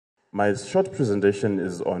My short presentation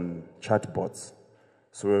is on chatbots.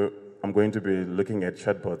 So I'm going to be looking at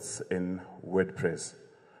chatbots in WordPress.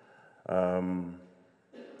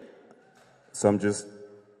 So I'm just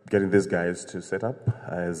getting these guys to set up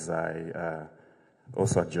as I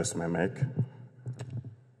also adjust my mic.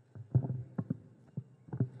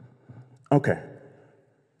 Okay.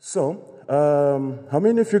 So, how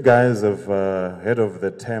many of you guys have heard of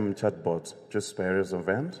the term chatbot, just by raise of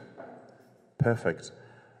hand? Perfect.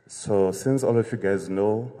 So since all of you guys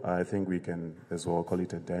know, I think we can as well call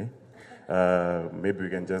it a day. Maybe we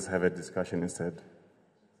can just have a discussion instead.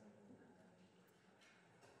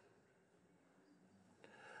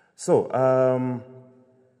 So,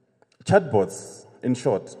 chatbots, in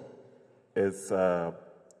short, it's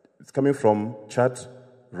coming from chat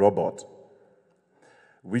robot,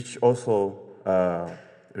 which also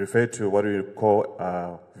refer to what we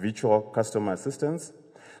call virtual customer assistants.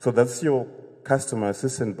 So that's your customer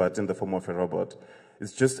assistant, but in the form of a robot.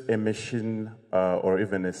 It's just a machine or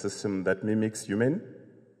even a system that mimics human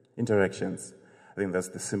interactions. I think that's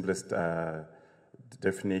the simplest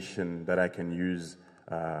definition that I can use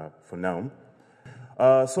for now.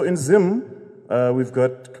 So in Zim, we've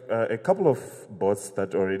got a couple of bots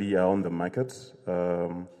that already are on the market.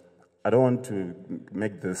 I don't want to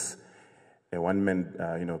make this a one-man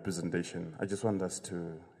presentation. I just want us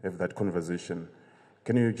to have that conversation.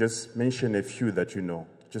 Can you just mention a few that you know?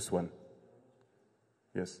 Just one.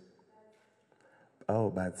 Yes? Oh,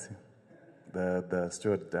 Batsy. The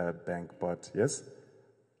Stewart Bank bot, yes?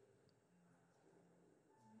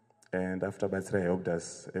 And after Batsy, I hope that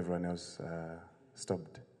everyone else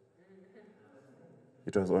stopped.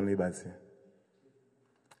 It was only Batsy.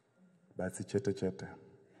 Batsy Chete Chete.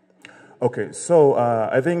 Okay, so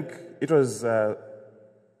I think it was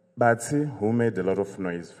Batsy who made a lot of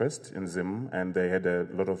noise first in Zim, and they had a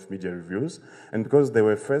lot of media reviews. And because they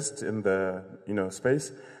were first in the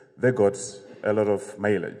space, they got a lot of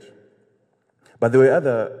mileage. But there were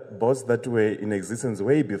other bots that were in existence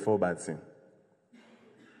way before Batsy.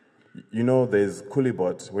 There's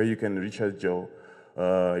Coolibot, where you can recharge your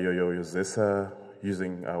Zesa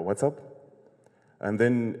using WhatsApp. And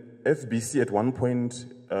then FBC at one point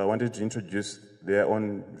wanted to introduce their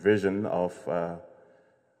own version of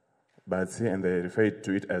Batsy, and they referred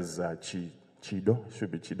to it as Chido.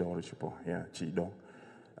 Should be Chido or Chipo. Yeah, Chido.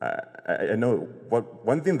 I know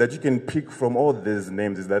one thing that you can pick from all these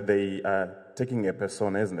names is that they are taking a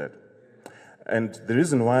persona, isn't it? And the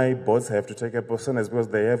reason why bots have to take a persona is because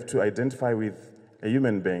they have to identify with a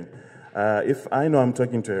human being. If I know I'm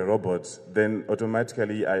talking to a robot, then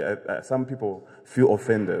automatically some people feel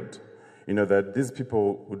offended. That these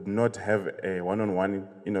people would not have a one-on-one,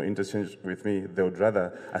 interchange with me. They would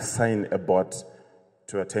rather assign a bot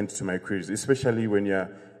to attend to my queries, especially when you're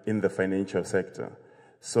in the financial sector.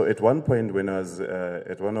 So at one point when I was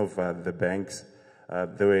at one of the banks,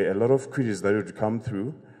 there were a lot of queries that would come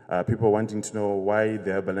through, people wanting to know why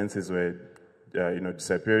their balances were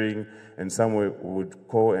disappearing, and some would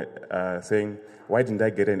call saying, why didn't I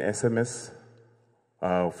get an SMS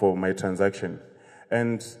for my transaction?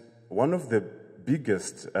 And one of the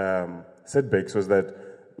biggest setbacks was that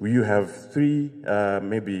you have three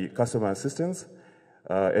maybe customer assistants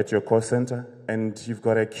at your call center, and you've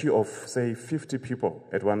got a queue of, say, 50 people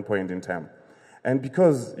at one point in time. And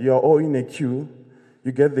because you're all in a queue,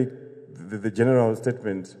 you get the general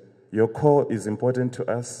statement, your call is important to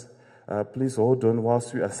us, please hold on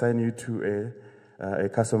whilst we assign you to a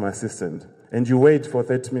customer assistant. And you wait for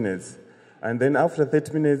 30 minutes. And then after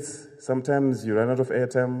 30 minutes, sometimes you run out of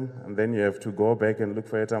airtime, and then you have to go back and look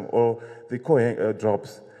for airtime, or the call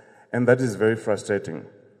drops. And that is very frustrating.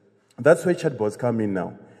 That's where chatbots come in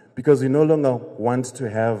now, because you no longer want to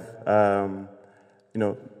have,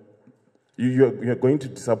 you're going to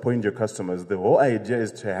disappoint your customers. The whole idea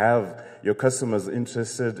is to have your customers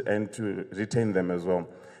interested and to retain them as well.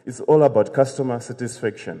 It's all about customer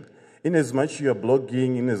satisfaction. In as much you're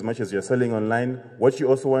blogging, in as much as you're selling online, what you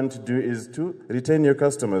also want to do is to retain your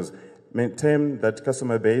customers, maintain that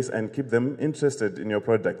customer base, and keep them interested in your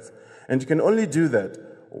products. And you can only do that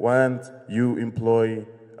once you employ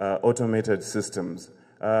automated systems.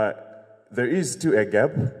 There is still a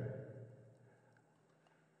gap.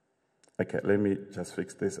 Okay, let me just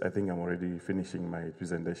fix this. I think I'm already finishing my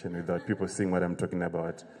presentation without people seeing what I'm talking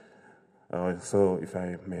about. So if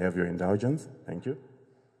I may have your indulgence, thank you.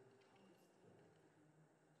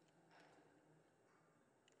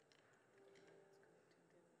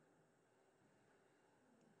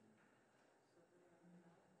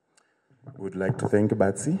 Would like to thank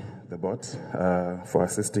Batsy, the bot, for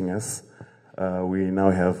assisting us. We now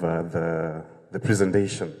have the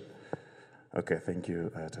presentation. Okay, thank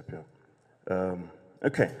you, Tapio.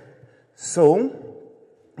 Okay, so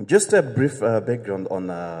just a brief background on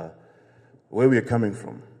where we're coming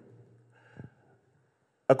from.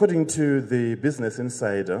 According to the Business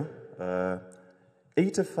Insider,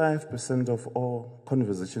 85% of all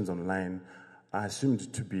conversations online are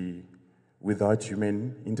assumed to be without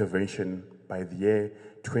human intervention by the year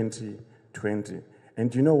 2020.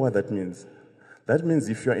 And you know what that means? That means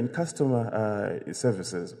if you're in customer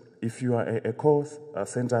services, if you are a call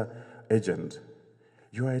center agent,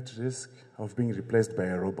 you are at risk of being replaced by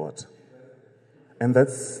a robot. And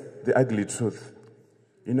that's the ugly truth.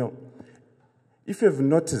 You know, if you've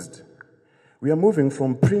noticed, we are moving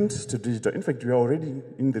from print to digital. In fact, we are already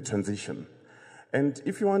in the transition. And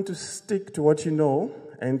if you want to stick to what you know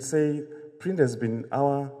and say, print has been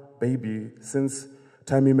our baby since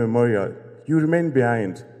time immemorial, you remain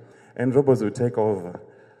behind, and robots will take over.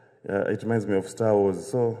 It reminds me of Star Wars.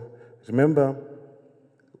 So remember,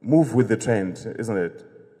 move with the trend, isn't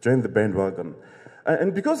it? Join the bandwagon.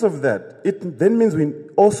 And because of that, it then means we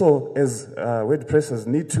also, as WordPressers,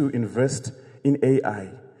 need to invest in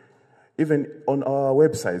AI. Even on our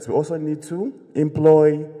websites, we also need to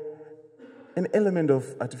employ an element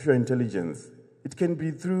of artificial intelligence. It can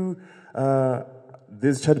be through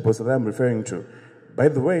these chatbots that I'm referring to. By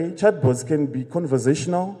the way, chatbots can be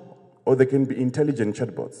conversational or they can be intelligent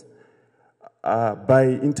chatbots. By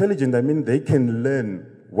intelligent, I mean they can learn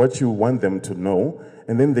what you want them to know,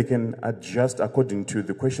 and then they can adjust according to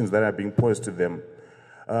the questions that are being posed to them.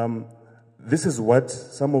 This is what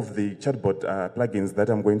some of the chatbot plugins that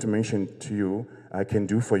I'm going to mention to you can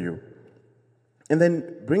do for you. And then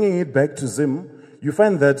bringing it back to Zim, you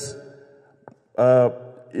find that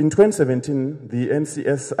in 2017, the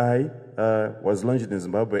NCSI was launched in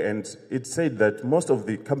Zimbabwe, and it said that most of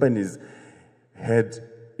the companies had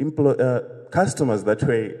customers that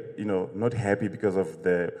were, not happy because of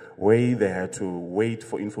the way they had to wait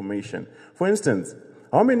for information. For instance,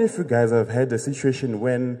 how many of you guys have had a situation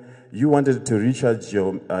when you wanted to recharge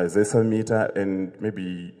your ZESA meter and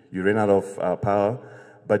maybe you ran out of power,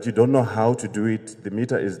 but you don't know how to do it? The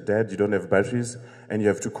meter is dead, you don't have batteries, and you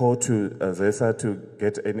have to call to ZESA to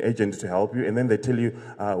get an agent to help you, and then they tell you,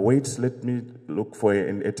 wait, let me look for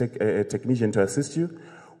a technician to assist you.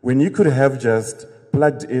 When you could have just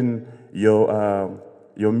plugged in your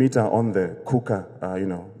meter on the cooker,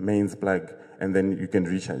 mains plug, and then you can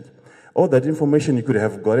recharge. All that information you could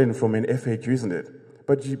have gotten from an FAQ, isn't it?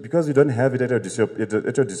 But because you don't have it at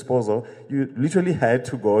your disposal, you literally had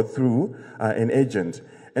to go through an agent.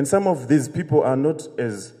 And some of these people are not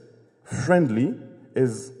as friendly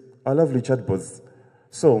as our lovely chatbots.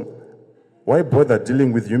 So why bother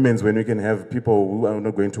dealing with humans when we can have people who are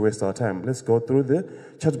not going to waste our time? Let's go through the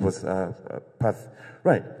chatbots path.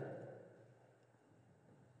 Right.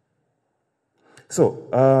 So,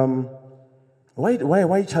 why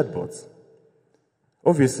chatbots?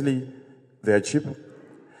 Obviously, they are cheap.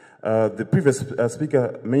 The previous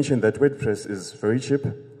speaker mentioned that WordPress is very cheap.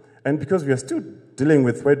 And because we are still dealing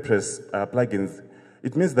with WordPress plugins,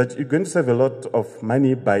 it means that you're going to save a lot of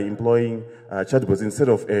money by employing chatbots instead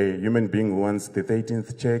of a human being who wants the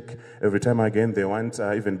 13th check every time again. They want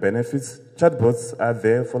even benefits. Chatbots are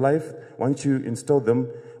there for life. Once you install them,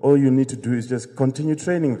 all you need to do is just continue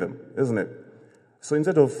training them, isn't it? So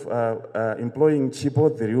instead of employing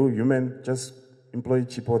Chipo, the real human, just employ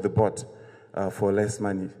Chipo, the bot, for less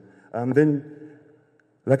money. And then,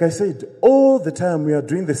 like I said, all the time we are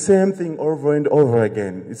doing the same thing over and over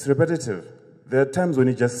again. It's repetitive. There are times when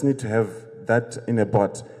you just need to have that in a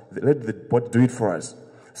bot. Let the bot do it for us.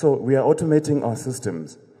 So we are automating our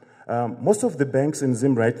systems. Most of the banks in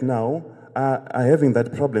Zim right now are having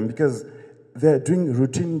that problem because they're doing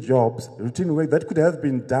routine jobs, routine work that could have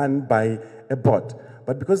been done by a bot.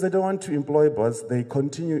 But because they don't want to employ bots, they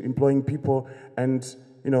continue employing people, and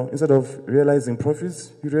instead of realizing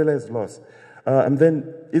profits, you realize loss. And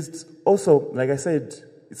then it's also, like I said,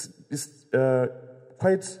 it's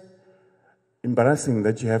quite embarrassing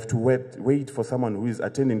that you have to wait for someone who is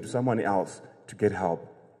attending to someone else to get help.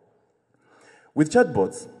 With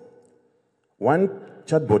chatbots, one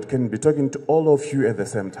chatbot can be talking to all of you at the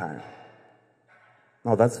same time.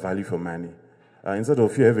 Now that's value for money. Instead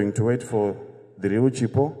of you having to wait for the real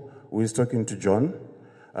Chipo, who is talking to John,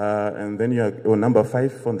 and then you're number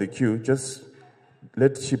 5 on the queue, just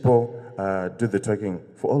let Chipo do the talking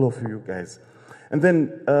for all of you guys. And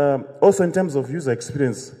then also in terms of user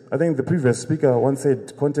experience, I think the previous speaker once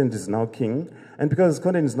said content is now king. And because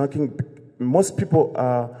content is now king, most people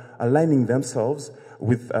are aligning themselves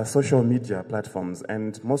with social media platforms,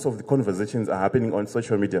 and most of the conversations are happening on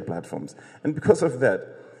social media platforms. And because of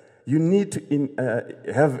that, you need to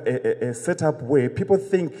have a setup where people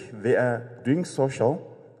think they are doing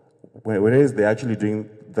social, whereas they're actually doing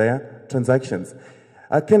their transactions.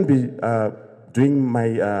 I can be doing my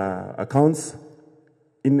accounts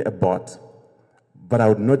in a bot, but I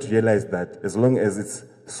would not realize that as long as it's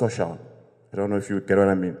social. I don't know if you get what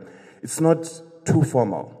I mean. It's not too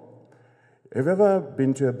formal. Have you ever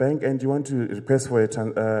been to a bank and you want to request for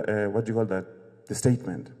what do you call that? The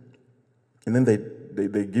statement. And then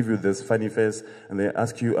they give you this funny face and they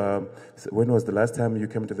ask you, when was the last time you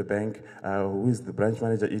came to the bank? Who is the branch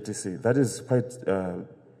manager, etc. That is quite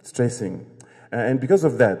stressing. And because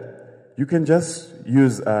of that, you can just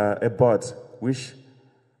use a bot which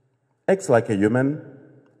acts like a human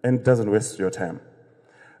and doesn't waste your time.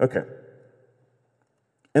 Okay.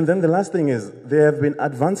 And then the last thing is, there have been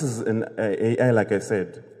advances in AI, like I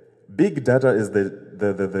said. Big data is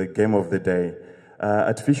the game of the day.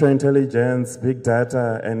 Artificial intelligence, big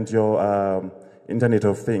data, and your Internet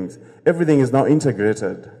of Things. Everything is now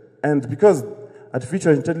integrated. And because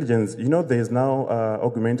artificial intelligence, you know, there is now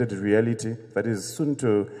augmented reality that is soon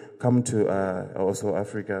to come to also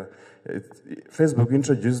Africa. Facebook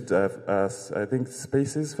introduced, I think,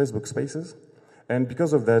 Facebook Spaces. And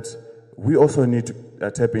because of that, we also need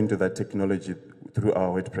to tap into that technology through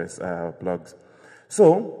our WordPress blogs.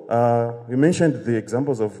 So, we mentioned the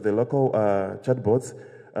examples of the local chatbots.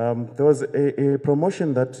 There was a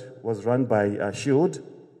promotion that was run by Shield,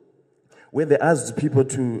 where they asked people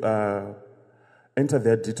to enter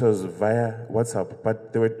their details via WhatsApp,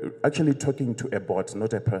 but they were actually talking to a bot,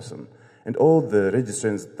 not a person. And all the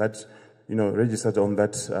registrants that registered on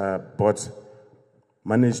that bot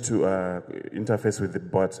managed to interface with the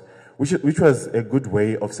bot, which was a good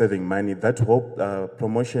way of saving money. That whole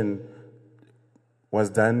promotion was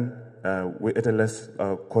done at a less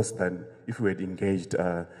cost than if we had engaged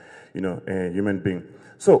a human being.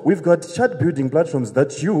 So we've got chat building platforms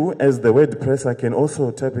that you, as the WordPresser, can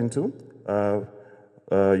also tap into.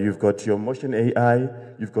 You've got your Motion AI,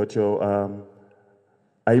 you've got your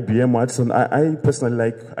IBM Watson. I personally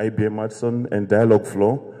like IBM Watson and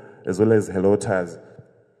Dialogflow, as well as Hello Taz.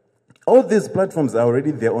 All these platforms are already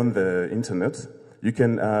there on the internet. You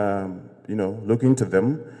can, look into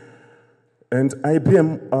them. And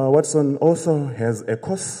IBM Watson also has a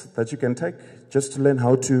course that you can take just to learn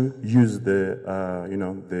how to use the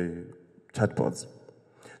chatbots.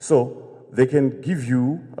 So they can give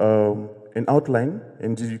you an outline,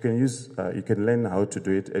 and you can learn how to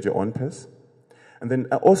do it at your own pace. And then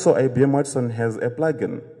also IBM Watson has a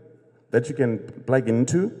plugin that you can plug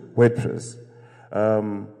into WordPress.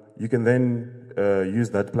 You can then use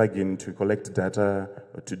that plugin to collect data,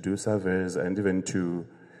 to do surveys, and even to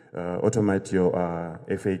automate your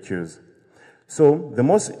FAQs. So the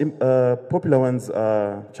most popular ones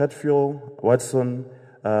are Chatfuel, Watson,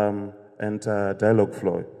 and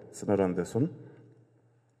Dialogflow. It's not on this one.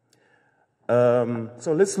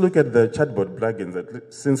 So let's look at the chatbot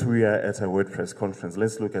plugins. Since we are at a WordPress conference,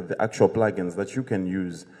 let's look at the actual plugins that you can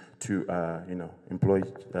use to employ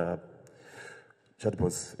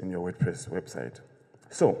chatbots in your WordPress website.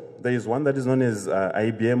 So there is one that is known as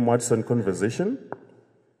IBM Watson Conversation.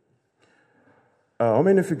 How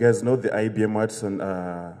many of you guys know the IBM Watson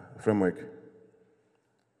framework?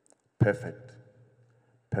 Perfect.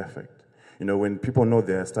 Perfect. When people know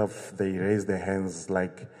their stuff, they raise their hands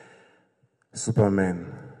like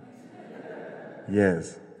Superman.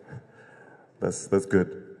 Yes. That's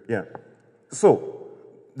good. Yeah. So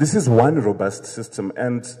this is one robust system,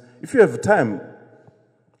 and if you have time,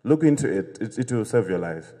 look into it. It will save your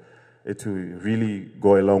life. It will really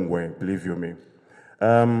go a long way, believe you me.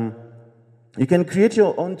 You can create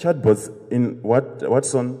your own chatbots in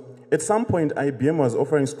Watson. At some point, IBM was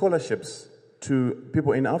offering scholarships to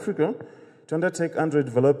people in Africa to undertake Android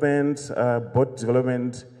development, bot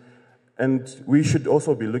development, and we should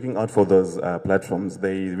also be looking out for those platforms.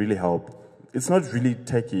 They really help. It's not really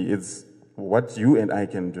techy. It's what you and I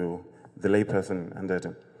can do, the layperson and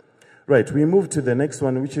that. Right, we move to the next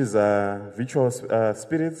one, which is virtual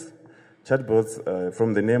spirits. Chatbots,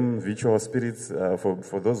 from the name virtual spirits,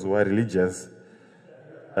 for those who are religious.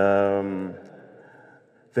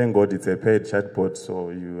 Thank God it's a paid chatbot,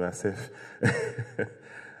 so you are safe.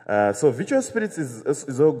 So virtual spirits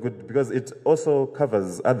is all good because it also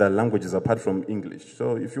covers other languages apart from English.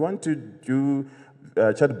 So if you want to do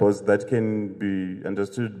chatbots that can be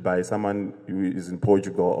understood by someone who is in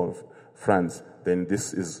Portugal or France, then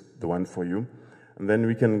this is the one for you. And then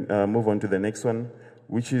we can move on to the next one,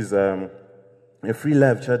 which is a free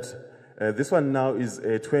live chat. This one now is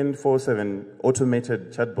a 24/7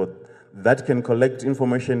 automated chatbot that can collect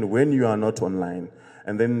information when you are not online.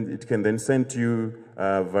 And then it can then send you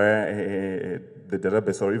via the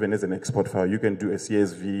database or even as an export file. You can do a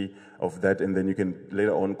CSV of that, and then you can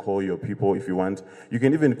later on call your people if you want. You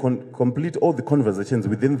can even complete all the conversations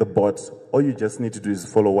within the bot. All you just need to do is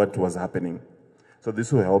follow what was happening. So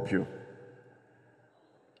this will help you.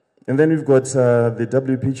 And then we've got the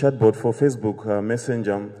WP chatbot for Facebook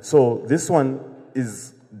Messenger. So this one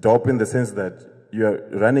is dope in the sense that you're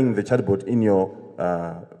running the chatbot in your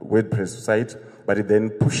WordPress site, but it then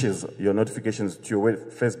pushes your notifications to your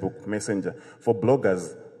Facebook Messenger. For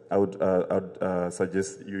bloggers, I would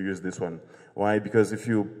suggest you use this one. Why? Because if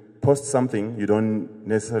you post something, you don't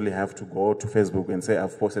necessarily have to go to Facebook and say,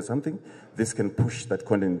 I've posted something. This can push that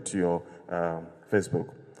content to your Facebook.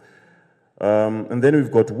 And then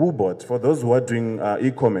we've got WooBot. For those who are doing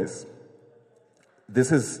e-commerce,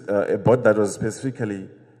 this is a bot that was specifically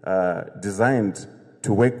designed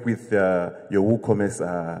to work with your WooCommerce,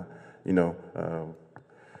 your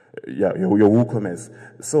WooCommerce.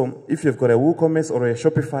 So if you've got a WooCommerce or a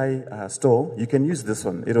Shopify store, you can use this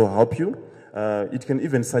one. It'll help you. It can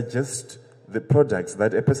even suggest the products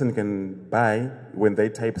that a person can buy when they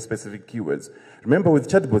type specific keywords. Remember, with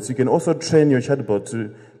chatbots, you can also train your chatbot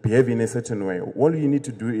to behave in a certain way. All you need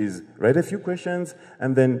to do is write a few questions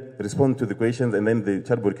and then respond to the questions, and then the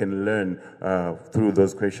chatbot can learn through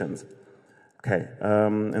those questions. Okay,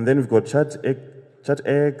 and then we've got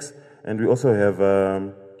ChatX, and we also have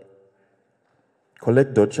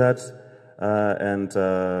collect.chat, and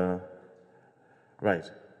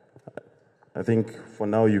right. I think for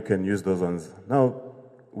now you can use those ones. Now,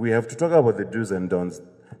 we have to talk about the do's and don'ts.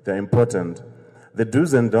 They're important. The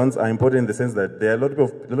do's and don'ts are important in the sense that there are a lot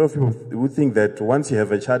of people who think that once you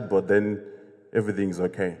have a chatbot, then everything's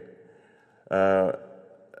okay.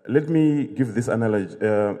 Let me give this analogy.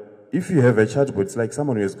 If you have a chatbot, it's like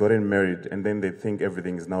someone who has gotten married and then they think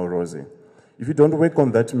everything is now rosy. If you don't work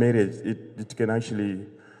on that marriage, it can actually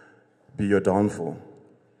be your downfall.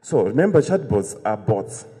 So remember, chatbots are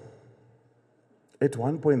bots. At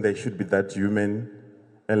one point, there should be that human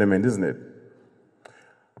element, isn't it?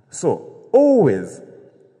 So always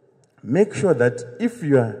make sure that if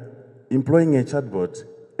you are employing a chatbot,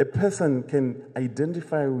 a person can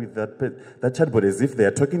identify with that chatbot as if they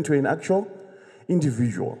are talking to an actual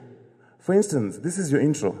individual. For instance, this is your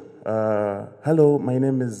intro. Hello, my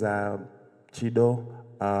name is Chido.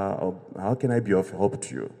 How can I be of help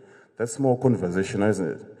to you? That's more conversational, isn't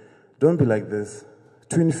it? Don't be like this.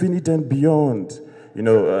 To infinity and beyond. You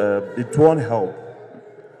know, it won't help.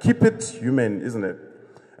 Keep it human, isn't it?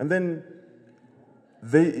 And then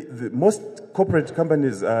most corporate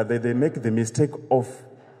companies, they make the mistake of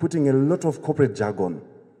putting a lot of corporate jargon.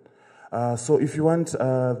 So if you want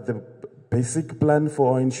the basic plan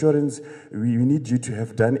for our insurance, we need you to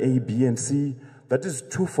have done A, B, and C. That is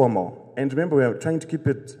too formal. And remember, we are trying to keep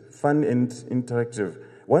it fun and interactive.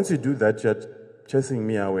 Once you do that, you're chasing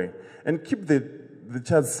me away. And keep the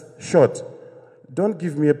chats short. Don't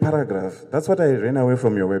give me a paragraph. That's what I ran away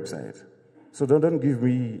from your website. So don't give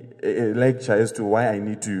me a lecture as to why I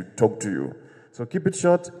need to talk to you. So keep it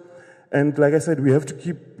short. And like I said, we have to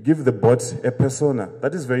give the bot a persona.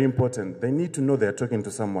 That is very important. They need to know they're talking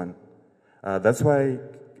to someone. That's why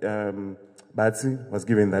Batsy was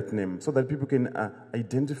given that name, so that people can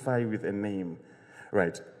identify with a name.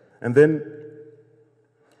 Right. And then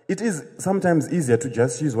it is sometimes easier to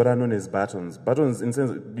just use what are known as buttons. Buttons, in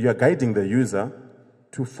sense, you are guiding the user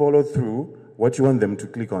to follow through what you want them to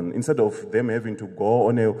click on, instead of them having to go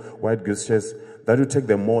on a wide goose chase. That will take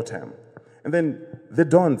them more time. And then the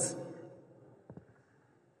don'ts.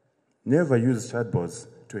 Never use chatbots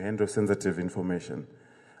to handle sensitive information.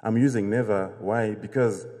 I'm using never. Why?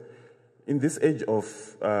 Because in this age of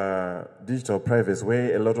digital privacy,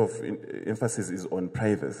 where a lot of emphasis is on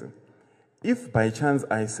privacy, if by chance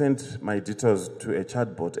I send my details to a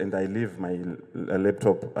chatbot and I leave my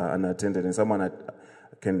laptop unattended and someone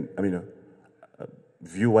can,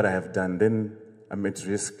 view what I have done, then I'm at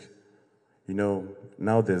risk. You know,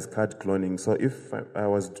 now there's card cloning. So if I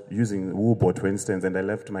was using WooBot, for instance, and I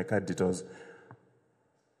left my card details,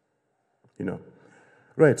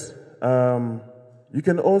 Right. You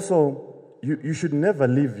can also, you should never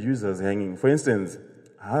leave users hanging. For instance,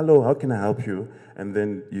 hello, how can I help you? And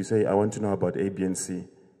then you say, I want to know about A, B, and C. And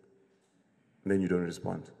then you don't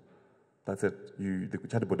respond. That's it. The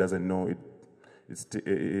chatbot doesn't know.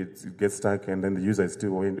 It gets stuck, and then the user is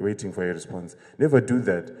still waiting for a response. Never do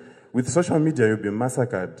that. With social media, you'll be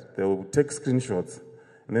massacred. They'll take screenshots,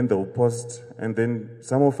 and then they'll post. And then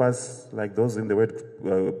some of us, like those in the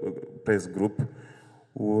WordPress group,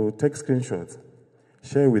 will take screenshots,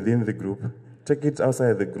 share within the group, take it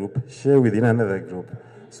outside the group, share within another group,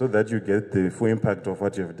 so that you get the full impact of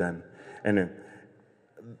what you've done. Anyway,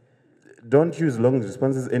 don't use long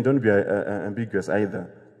responses and don't be ambiguous either.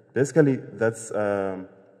 Basically, that's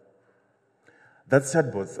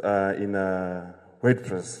chatbots in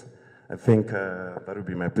WordPress. I think that would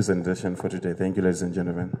be my presentation for today. Thank you, ladies and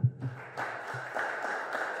gentlemen.